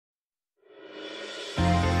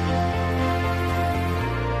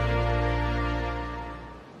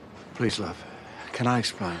Please, love. Can I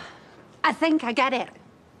explain? I think I get it.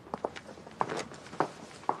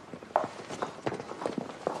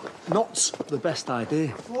 Not the best idea.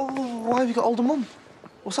 Why have you got older mum?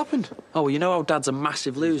 What's happened? Oh, well, you know how Dad's a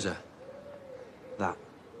massive loser? That.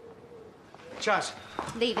 Chaz.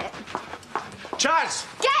 Leave it. Chaz!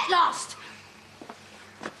 Get lost!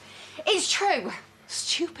 It's true.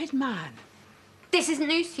 Stupid man. This isn't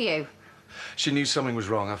news to you. She knew something was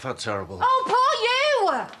wrong. I felt terrible. Oh, poor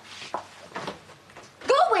you!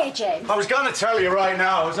 Go away, Jim. I was going to tell you right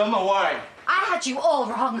now. I was on my way. I had you all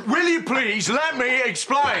wrong. Will you please let me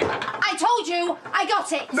explain? I told you I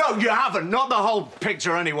got it. No, you haven't. Not the whole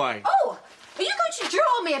picture, anyway. Oh, are you going to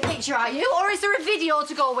draw me a picture, are you? Or is there a video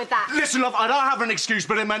to go with that? Listen, love, I don't have an excuse,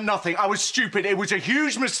 but it meant nothing. I was stupid. It was a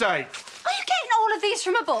huge mistake. Are you getting all of these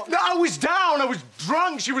from a book? No, I was down. I was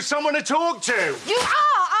drunk. She was someone to talk to. You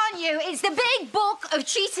are, aren't you? It's the big book of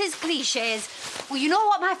cheaters' cliches. Well, you know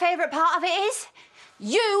what my favourite part of it is?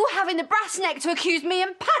 You having the brass neck to accuse me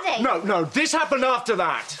and Paddy. No, this happened after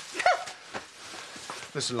that.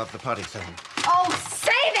 Listen, love, the Paddy thing. Oh,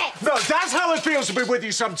 save it! No, that's how it feels to be with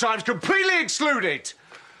you sometimes, completely excluded.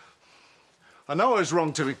 I know I was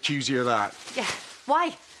wrong to accuse you of that. Yeah,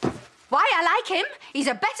 why? Why? I like him. He's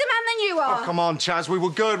a better man than you are. Oh, come on, Chaz, we were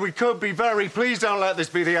good. We could be very. Please don't let this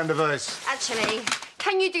be the end of us. Actually,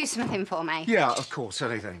 can you do something for me? Yeah, of course,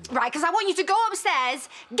 anything. Right, because I want you to go upstairs,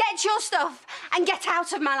 get your stuff, and get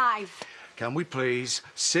out of my life. Can we please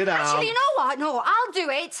sit down? Actually, you know what? No, I'll do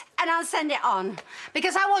it, and I'll send it on.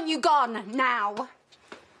 Because I want you gone now.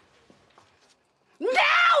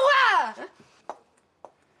 Now!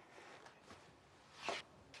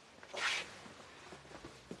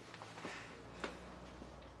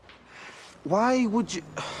 Why would you...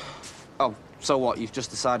 Oh, so what? You've just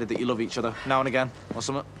decided that you love each other now and again, or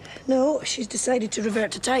something? No, she's decided to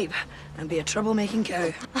revert to type and be a troublemaking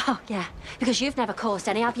cow. Oh, yeah, because you've never caused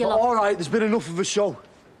any, have you, love? All right, there's been enough of a show.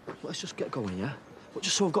 Let's just get going, yeah? But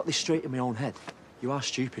just so I've got this straight in my own head. You are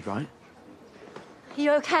stupid, right? Are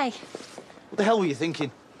you okay? What the hell were you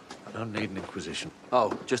thinking? I don't need an inquisition.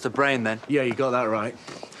 Oh, just a brain, then? Yeah, you got that right.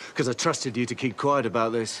 Because I trusted you to keep quiet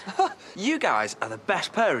about this. You guys are the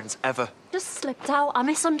best parents ever. Just slipped out. I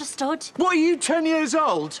misunderstood. What, are you 10 years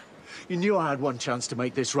old? You knew I had one chance to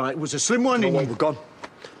make this right. It was a slim one. No, and we're gone.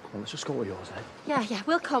 Well, let's just go with yours, then. Yeah,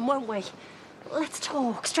 we'll come, won't we? Let's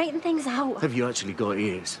talk, straighten things out. Have you actually got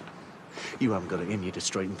ears? You haven't got it in you to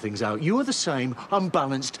straighten things out. You are the same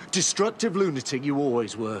unbalanced, destructive lunatic you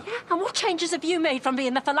always were. And what changes have you made from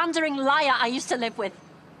being the philandering liar I used to live with?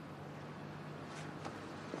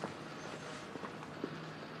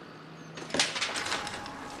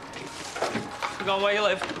 Forgot where you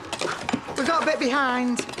live? We got a bit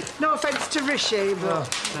behind. No offence to Rishi, but...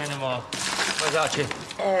 Say no more. Where's Archie?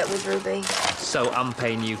 With Ruby. So I'm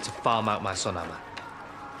paying you to farm out my son, am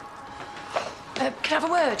I? Can I have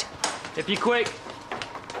a word? If you're quick.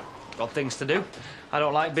 Got things to do. I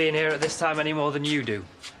don't like being here at this time any more than you do.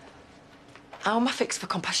 How am I fixed for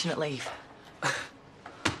compassionate leave?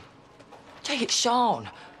 Jay, it's Sean.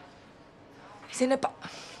 He's in a...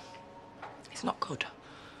 He's not good.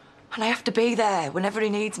 And I have to be there whenever he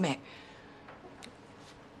needs me.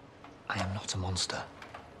 I am not a monster.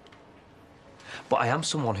 But I am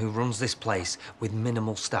someone who runs this place with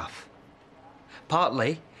minimal staff.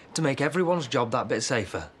 Partly to make everyone's job that bit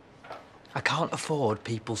safer. I can't afford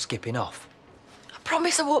people skipping off. I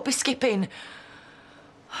promise I won't be skipping.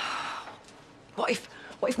 What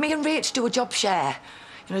if me and Rach do a job share?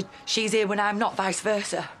 You know, she's here when I'm not, vice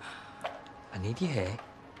versa. I need you here,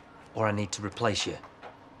 or I need to replace you.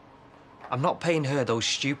 I'm not paying her those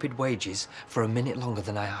stupid wages for a minute longer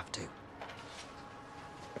than I have to.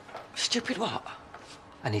 Stupid what?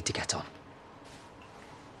 I need to get on.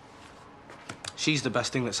 She's the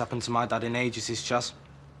best thing that's happened to my dad in ages, is Chaz.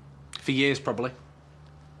 For years, probably.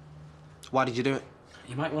 Why did you do it?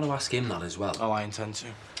 You might want to ask him that as well. Oh, I intend to.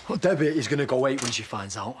 Well, Debbie is going to go wait when she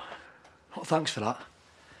finds out. Well, thanks for that.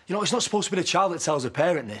 You know, it's not supposed to be the child that tells the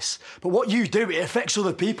parent this, but what you do, it affects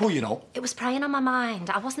other people, you know. It was preying on my mind.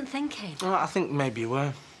 I wasn't thinking. Well, I think maybe you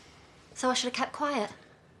were. So I should have kept quiet.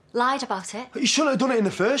 Lied about it. But you shouldn't have done it in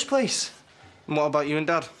the first place. And what about you and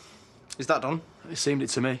Dad? Is that done? It seemed it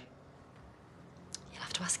to me. You'll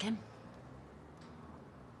have to ask him.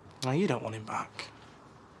 No, you don't want him back.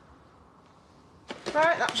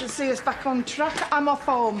 Right, that should see us back on track. I'm off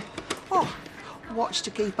home. Oh, watch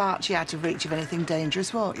to keep Archie out of reach of anything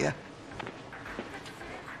dangerous, won't you?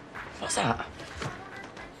 What's that?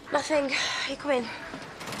 Nothing. You come in.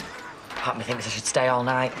 Part of me thinks I should stay all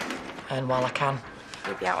night. And while I can.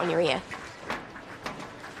 You'll be out on your ear.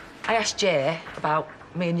 I asked Jay about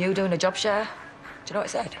me and you doing a job share. Do you know what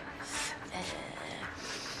he said?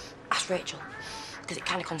 Ask Rachel, because it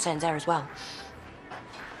kind of concerns her as well.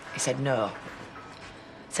 He said no.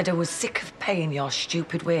 Said I was sick of paying your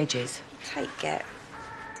stupid wages. Take it.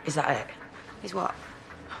 Is that it? Is what?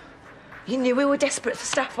 You knew we were desperate for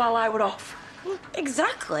staff while I were off. Well,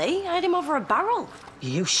 exactly. I had him over a barrel.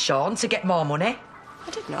 You used Sean to get more money. I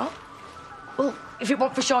did not. Well, if it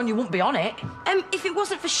weren't for Sean, you wouldn't be on it. If it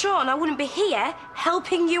wasn't for Sean, I wouldn't be here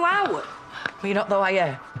helping you out. Well, you're not though, are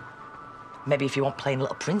you? Maybe if you want playing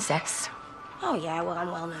little princess. Oh, yeah, well,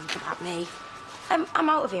 I'm well known for that, me. I'm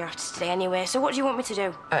out of here after today anyway, so what do you want me to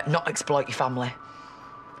do? Not exploit your family.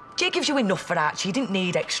 Jay gives you enough for Archie. You didn't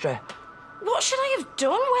need extra. What should I have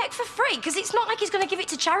done? Work for free? Because it's not like he's going to give it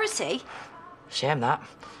to charity. Shame that.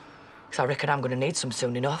 Because I reckon I'm going to need some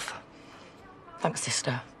soon enough. Thanks,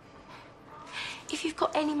 sister. If you've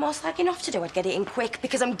got any more slagging off to do, I'd get it in quick,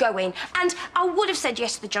 because I'm going. And I would have said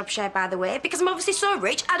yes to the job share, by the way, because I'm obviously so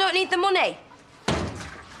rich, I don't need the money.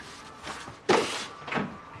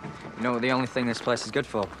 You know what the only thing this place is good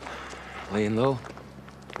for? Laying low.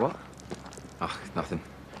 What? Ah, nothing.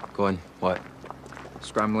 Go on. What?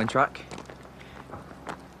 Scrambling track.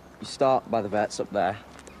 You start by the vets up there,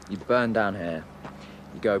 you burn down here,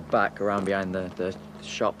 you go back around behind the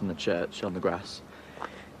shop and the church on the grass,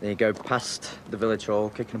 then you go past the village hall,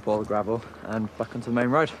 kicking up all the gravel, and back onto the main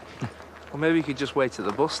road. Well, maybe you could just wait at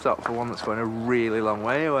the bus stop for one that's going a really long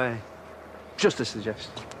way away. Just a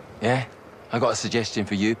suggestion. Yeah? I got a suggestion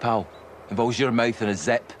for you, pal. Involves your mouth in a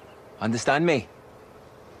zip. Understand me?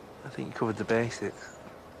 I think you covered the basics.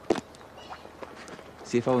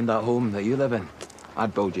 See if I owned that home that you live in,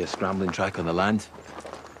 I'd build you a scrambling track on the land.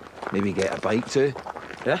 Maybe get a bike too.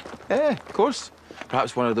 Yeah? Yeah, of course.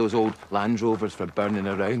 Perhaps one of those old Land Rovers for burning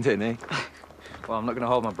around in, eh? Well, I'm not going to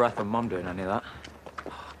hold my breath on Mum doing any of that.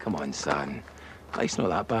 Oh, come on, son. Life's not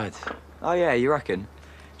that bad. Oh, yeah, you reckon?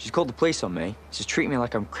 She's called the police on me. She's treating me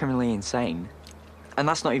like I'm criminally insane. And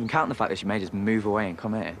that's not even counting the fact that she made us move away and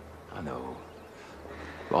come here. I know.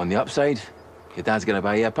 But on the upside, your dad's going to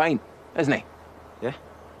buy you a pint, isn't he? Yeah?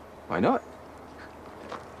 Why not?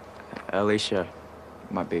 Alicia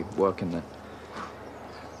might be working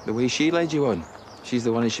the way she led you on. She's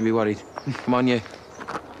the one who should be worried. Come on, you.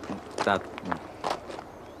 Dad.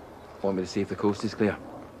 Want me to see if the coast is clear?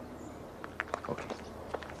 Okay.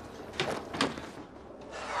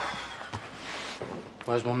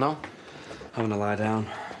 Where's Mum now? Having a lie down.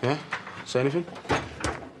 Yeah? Say anything?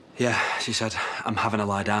 Yeah, she said, I'm having a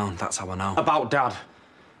lie down. That's how I know. About Dad?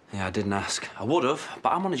 Yeah, I didn't ask. I would have,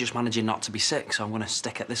 but I'm only just managing not to be sick, so I'm going to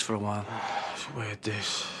stick at this for a while. It's weird,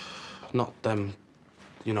 this. Not them,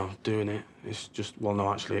 you know, doing it. It's just, well,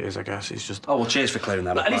 no, actually it is, I guess. It's just... Oh, well, cheers for clearing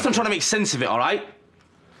that up. At least I'm trying to make sense of it, all right?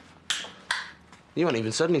 You haven't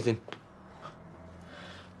even said anything.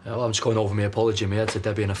 Yeah, well, I'm just going over my apology, mate, to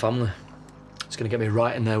Debbie and her family. It's going to get me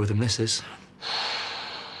right in there with the missus.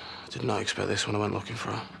 I did not expect this when I went looking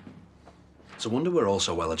for her. It's a wonder we're all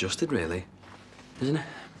so well adjusted, really. Isn't it?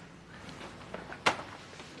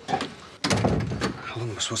 How long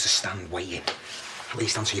am I supposed to stand waiting? At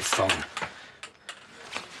least answer your phone.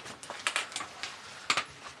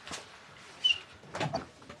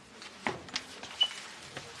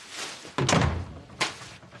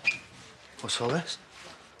 What's all this?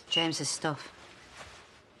 James's stuff.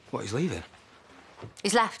 What, he's leaving?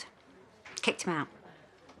 He's left. Kicked him out.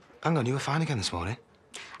 Hang on, you were fine again this morning?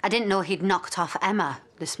 I didn't know he'd knocked off Emma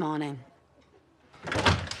this morning.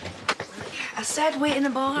 I said wait in the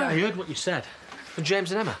bar. Yeah, I heard what you said. From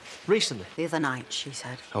James and Emma, recently. The other night, she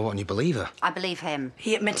said. Oh, what, and you believe her? I believe him.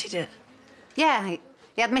 He admitted it. Yeah,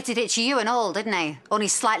 he admitted it to you and all, didn't he? Only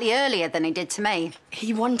slightly earlier than he did to me.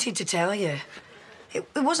 He wanted to tell you. It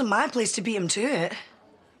wasn't my place to beat him to it.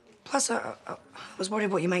 Plus, I was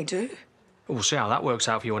worried what you might do. We'll see how that works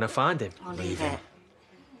out for you when I find him. I'll leave it.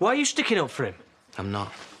 Why are you sticking up for him? I'm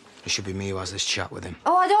not. It should be me who has this chat with him.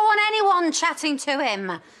 Oh, I don't want anyone chatting to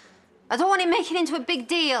him. I don't want him making it into a big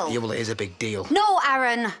deal. Yeah, well, it is a big deal. No,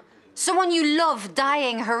 Aaron. Someone you love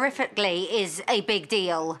dying horrifically is a big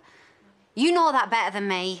deal. You know that better than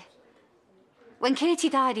me. When Katie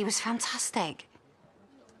died, he was fantastic.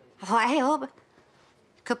 I thought, hey, up.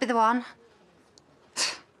 Could be the one.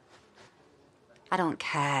 I don't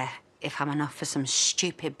care if I'm enough for some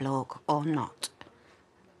stupid bloke or not.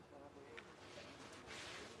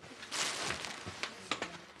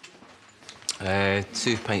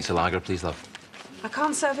 Two pints of lager, please, love. I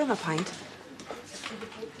can't serve him a pint.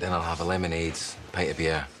 Then I'll have a lemonade, pint of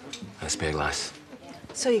beer, and a spare glass.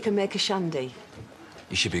 So you can make a shandy?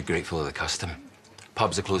 You should be grateful of the custom.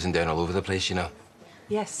 Pubs are closing down all over the place, you know.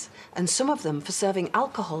 Yes, and some of them for serving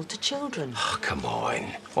alcohol to children. Oh, come on.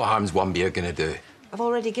 What harm's one beer gonna do? I've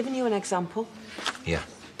already given you an example. Here,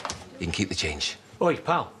 you can keep the change. Oi,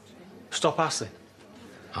 pal. Stop hassling.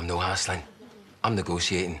 I'm no hassling. I'm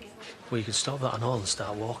negotiating. Well, you can stop that and all and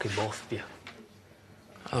start walking, both of you.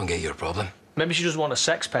 I don't get your problem. Maybe she just want a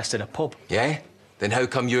sex pest in a pub. Yeah? Then how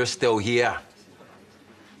come you're still here?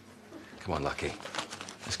 Come on, Lucky.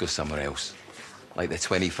 Let's go somewhere else. Like the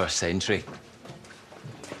 21st century.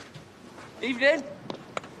 Evening.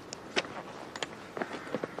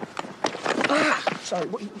 Sorry,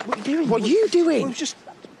 what are you doing? What are you doing? I was just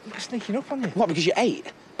sneaking up on you. What, because you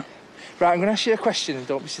ate? Right, I'm going to ask you a question and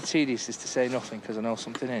don't be so tedious as to say nothing, because I know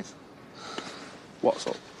something is. What's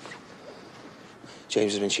up?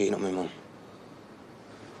 James has been cheating on my mum.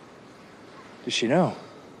 Does she know?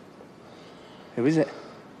 Who is it?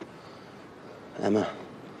 Emma.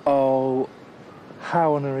 Oh,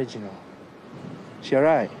 how unoriginal. She all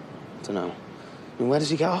right? Dunno. I mean, where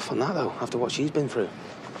does he get off on that, though, after what she's been through?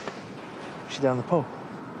 She down the pub?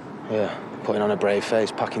 Yeah, putting on a brave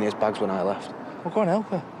face, packing his bags when I left. Well, go and help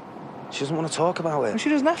her. She doesn't want to talk about it. Well, she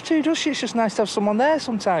doesn't have to, does she? It's just nice to have someone there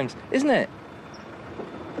sometimes, isn't it?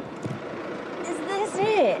 Is this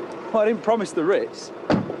it? Well, I didn't promise the Ritz.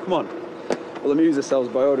 Come on. We'll amuse ourselves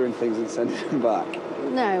by ordering things and sending them back.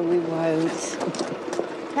 No, we won't.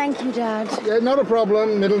 Thank you, Dad. Yeah, not a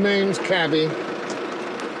problem. Middle name's Cabby.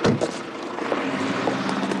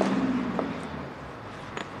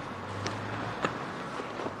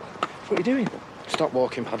 What are you doing? Stop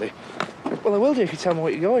walking, Paddy. Well, I will do if you tell me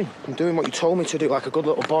where you're going. I'm doing what you told me to do, like a good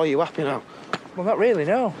little boy. You happy now? Well, not really,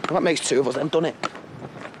 no. Well, that makes two of us, then, done it.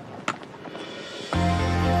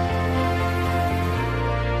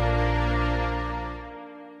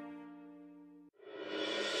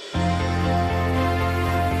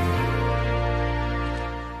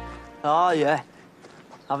 Oh, yeah.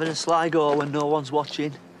 Having a sly go when no one's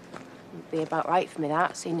watching. It'd be about right for me,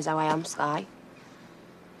 that, seeing as how I am Sly.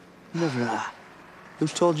 Never are.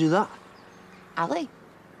 Who's told you that? Ali.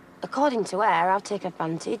 According to her, I'll take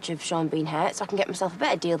advantage of Sean being hurt so I can get myself a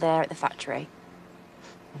better deal there at the factory.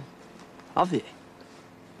 Have you?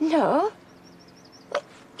 No.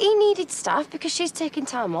 He needed staff because she's taking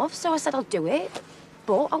time off, so I said I'll do it.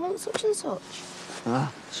 But I want such and such.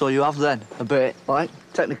 Ah, so you have then, a bit, like,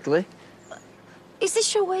 technically. Is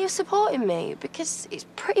this your way of supporting me? Because it's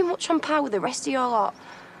pretty much on par with the rest of your lot.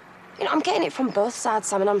 You know, I'm getting it from both sides,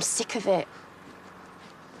 Sam, and I'm sick of it.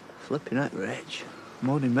 Flipping out, Rach.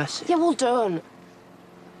 Morning messy. Yeah, well done.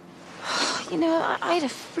 You know, I had a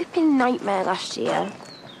flipping nightmare last year.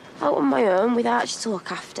 Out on my own, with Archie to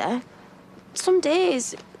look after. Some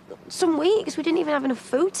days, some weeks, we didn't even have enough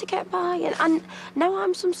food to get by. And now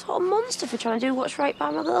I'm some sort of monster for trying to do what's right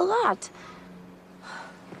by my little lad.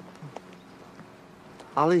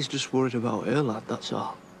 Ali's just worried about her lad, that's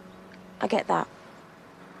all. I get that.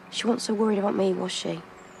 She wasn't so worried about me, was she?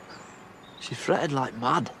 She fretted like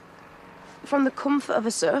mad. From the comfort of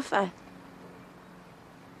a sofa.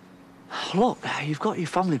 Look, you've got your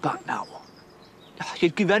family back now.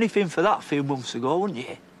 You'd give anything for that a few months ago, wouldn't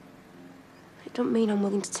you? It don't mean I'm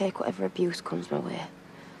willing to take whatever abuse comes my way.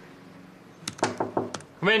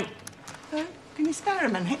 Come in. Can you spare a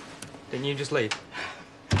minute? Didn't you just leave?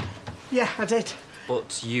 Yeah, I did.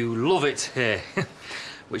 But you love it here,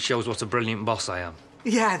 which shows what a brilliant boss I am.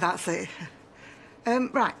 Yeah, that's it.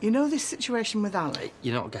 Right, you know this situation with Ali?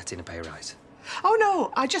 You're not getting a pay rise. Oh,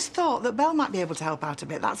 no, I just thought that Belle might be able to help out a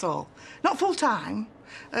bit, that's all. Not full-time.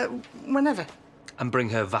 Whenever. And bring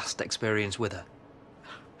her vast experience with her.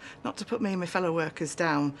 Not to put me and my fellow workers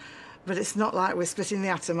down, but it's not like we're splitting the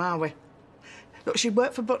atom, are we? Look, she'd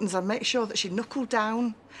work for Buttons. I'd make sure that she'd knuckle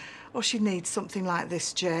down. Or she'd need something like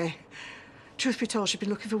this, Jay. Truth be told, she'd be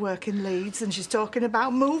looking for work in Leeds, and she's talking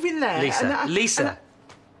about moving there. Lisa,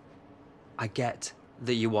 I get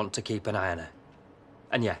that you want to keep an eye on her.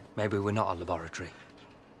 And yeah, maybe we're not a laboratory.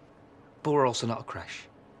 But we're also not a creche.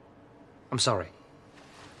 I'm sorry.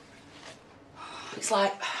 It's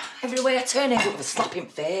like everywhere I turn, I end up with a slapping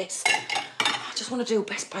face. I just want to do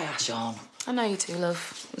best by our Sean. I know you do,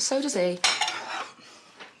 love. So does he.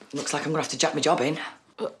 Looks like I'm gonna have to jack my job in.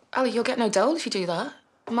 But, Ali, you'll get no dole if you do that.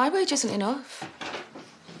 My wage isn't enough.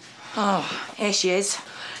 Oh, here she is.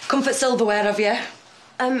 Comfort silverware, have you?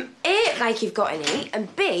 A, like you've got any,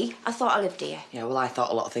 and B, I thought I lived here. Yeah, well, I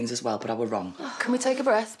thought a lot of things as well, but I were wrong. Can we take a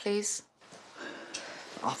breath, please?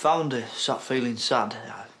 I found her sat feeling sad.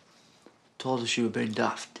 I told her she was being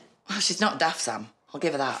daft. Well, she's not daft, Sam. I'll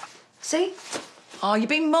give her that. See? Oh, you've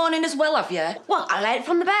been mourning as well, have you? Well, I learnt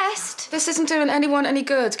from the best. This isn't doing anyone any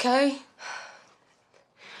good, Kay?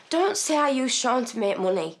 Don't say I used Sean to make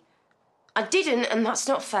money. I didn't, and that's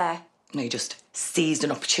not fair. No, you just seized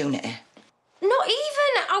an opportunity. Not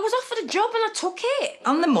even. I was offered a job and I took it.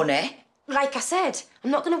 And the money. Like I said,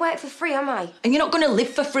 I'm not going to work for free, am I? And you're not going to live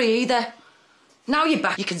for free either. Now you're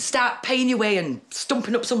back, you can start paying your way and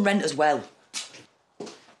stumping up some rent as well.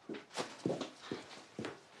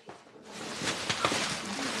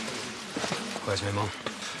 Where's my mum?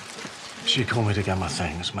 She called me to get my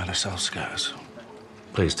things, made herself scarce.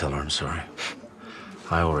 Please tell her I'm sorry.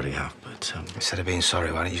 I already have, but, Instead of being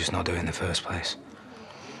sorry, why didn't you just not do it in the first place?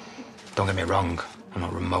 Don't get me wrong, I'm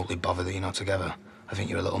not remotely bothered that you're not together. I think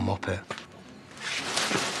you're a little muppet.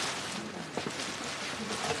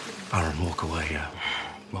 Aaron, walk away, yeah?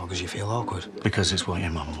 Well, because you feel awkward? Because it's what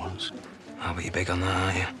your mum wants. Oh, but you're big on that,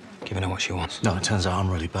 aren't you? Giving her what she wants. No, it turns out I'm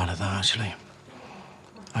really bad at that, actually.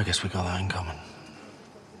 I guess we got that in common.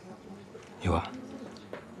 You are?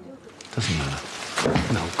 Doesn't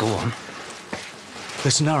matter. No, go on.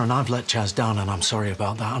 Listen, Aaron, I've let Chaz down, and I'm sorry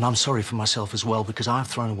about that, and I'm sorry for myself as well, because I've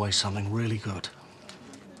thrown away something really good.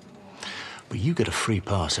 But you get a free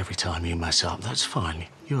pass every time you mess up. That's fine.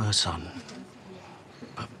 You're her son.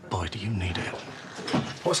 But, boy, do you need it.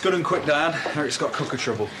 What's good and quick, Diane? Eric's got cooker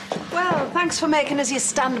trouble. Well, thanks for making us your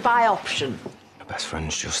standby option. Your best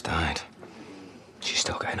friend's just died. She's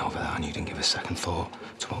still getting over that, and you didn't give a second thought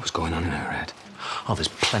to what was going on in her head. Oh, there's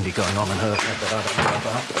plenty going on in her head that I don't know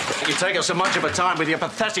about. You take up so much of her time with your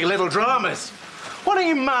pathetic little dramas. Why don't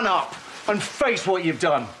you man up and face what you've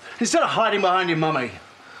done, instead of hiding behind your mummy?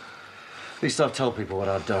 At least I've told people what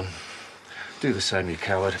I've done. Do the same, you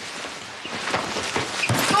coward.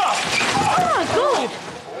 Oh, my God!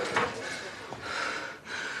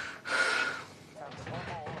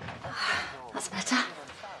 That's better.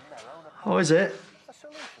 Oh, is it?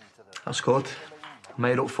 That's good.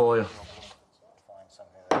 Made up for you.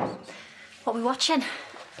 What are we watching?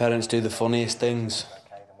 Parents do the funniest things.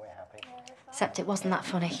 Except it wasn't that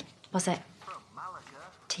funny, was it?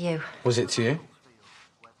 To you. Was it to you?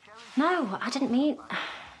 No, I didn't mean...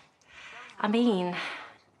 I mean,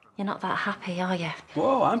 you're not that happy, are you?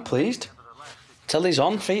 Whoa, I'm pleased. Telly's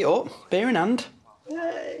on, feet up, beer in hand.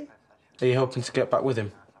 Yay. Are you hoping to get back with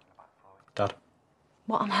him, Dad?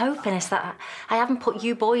 What I'm hoping is that I haven't put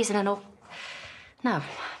you boys in an No,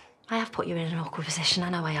 I have put you in an awkward position. I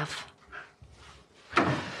know I have.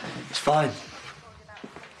 It's fine.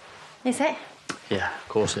 Is it? Yeah, of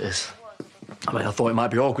course it is. I mean, I thought it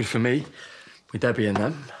might be awkward for me, with Debbie and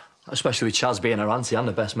them. Especially with Chaz being her auntie and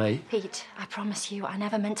her best mate. Pete, I promise you, I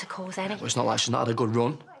never meant to cause any... Well, it's not like she's not had a good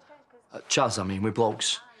run. Chaz, I mean, with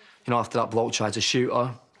blokes. You know, after that bloke tried to shoot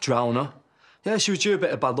her, drown her. Yeah, she was due a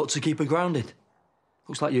bit of bad luck to keep her grounded.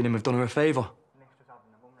 Looks like you and him have done her a favour.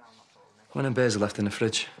 How many beers are left in the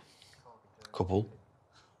fridge? Couple.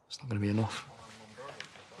 It's not going to be enough.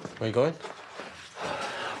 Where you going?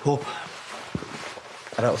 Pub.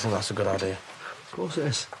 I don't think that's a good idea. Of course it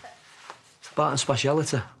is. It's Barton's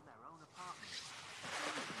speciality.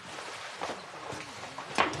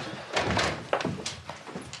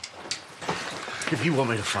 If you want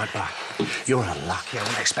me to fight back, you're unlucky. I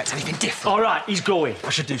wouldn't expect anything different. All right, he's going. I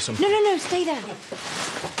should do something. No, stay there.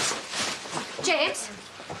 James?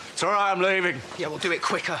 It's all right, I'm leaving. Yeah, we'll do it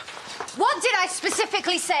quicker. What did I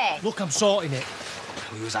specifically say? Look, I'm sorting it.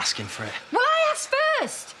 We was asking for it. Well, I asked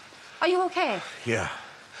first. Are you okay? Yeah.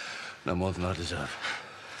 No more than I deserve.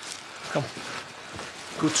 Come.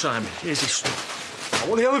 Good timing. Here's his stuff.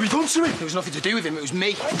 What the hell have you done to him? There was nothing to do with him, it was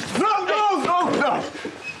me. No!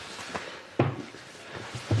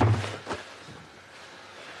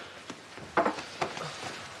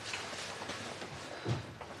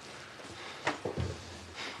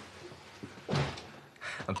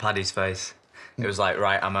 And Paddy's face. It was like,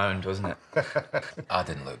 right, I'm owned, wasn't it? I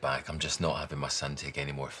didn't look back. I'm just not having my son take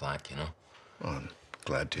any more flack, you know? Well, I'm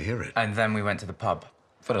glad to hear it. And then we went to the pub.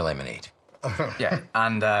 For a lemonade. Yeah,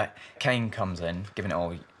 and Kane comes in, giving it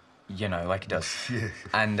all, you know, like he does.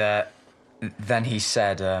 And then he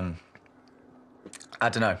said, I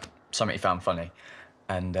don't know, something he found funny.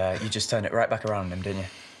 And you just turned it right back around on him, didn't you?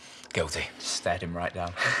 Guilty. Stared him right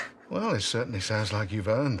down. Well, it certainly sounds like you've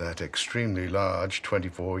earned that extremely large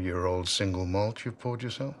 24-year-old single malt you've poured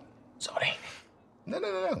yourself. Sorry.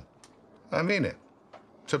 No. I mean it.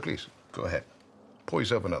 So please, go ahead. Pour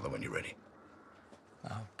yourself another when you're ready.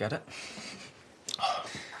 I'll get it. Oh,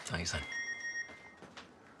 thanks,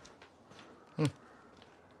 then.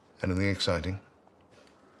 Anything exciting?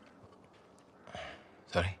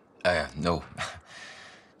 Sorry? No.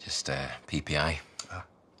 Just PPI.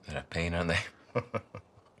 They're a pain, aren't they?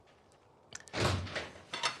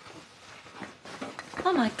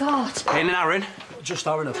 Oh, my God. Kane and Aaron? Just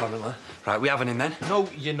Aaron, apparently. Right, we having him then? No,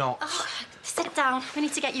 you're not. Oh, sit down. We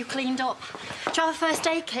need to get you cleaned up. Do you have a first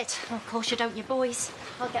aid kit? Well, of course you don't, you boys.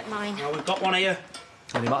 I'll get mine. Well, we've got one here.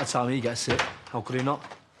 Any matter of time he gets it. How could he not?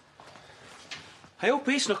 I hope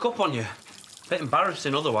he snuck up on you. Bit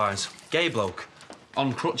embarrassing otherwise. Gay bloke.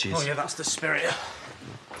 On crutches. Oh, yeah, that's the spirit.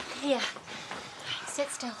 Here. Sit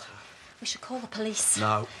still. We should call the police.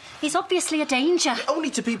 No. He's obviously a danger. Only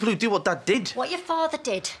to people who do what Dad did. What your father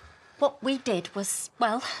did. What we did was,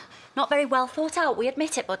 well, not very well thought out, we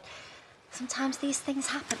admit it, but sometimes these things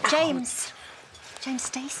happen. James. James,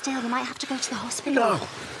 stay still. You might have to go to the hospital. No.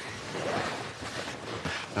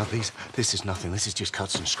 Now, this is nothing. This is just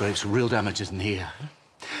cuts and scrapes. Real damage isn't here.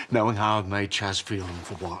 Knowing how I've made Chaz feel and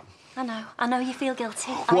for what? I know you feel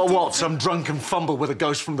guilty. Well, what? Some drunken fumble with a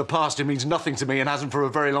ghost from the past who means nothing to me and hasn't for a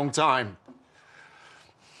very long time.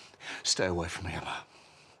 Stay away from me, Emma.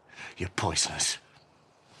 You're poisonous.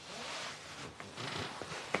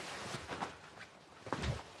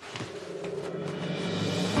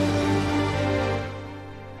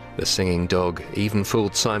 The Singing Dog even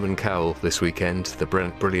fooled Simon Cowell this weekend. The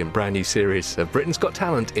brilliant brand new series of Britain's Got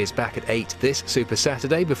Talent is back at 8 this Super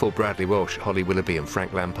Saturday before Bradley Walsh, Holly Willoughby and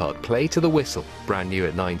Frank Lampard play to the whistle, brand new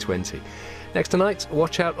at 9:20. Next tonight,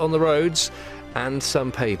 watch out on the roads and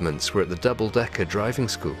some pavements. We're at the double-decker driving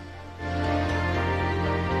school.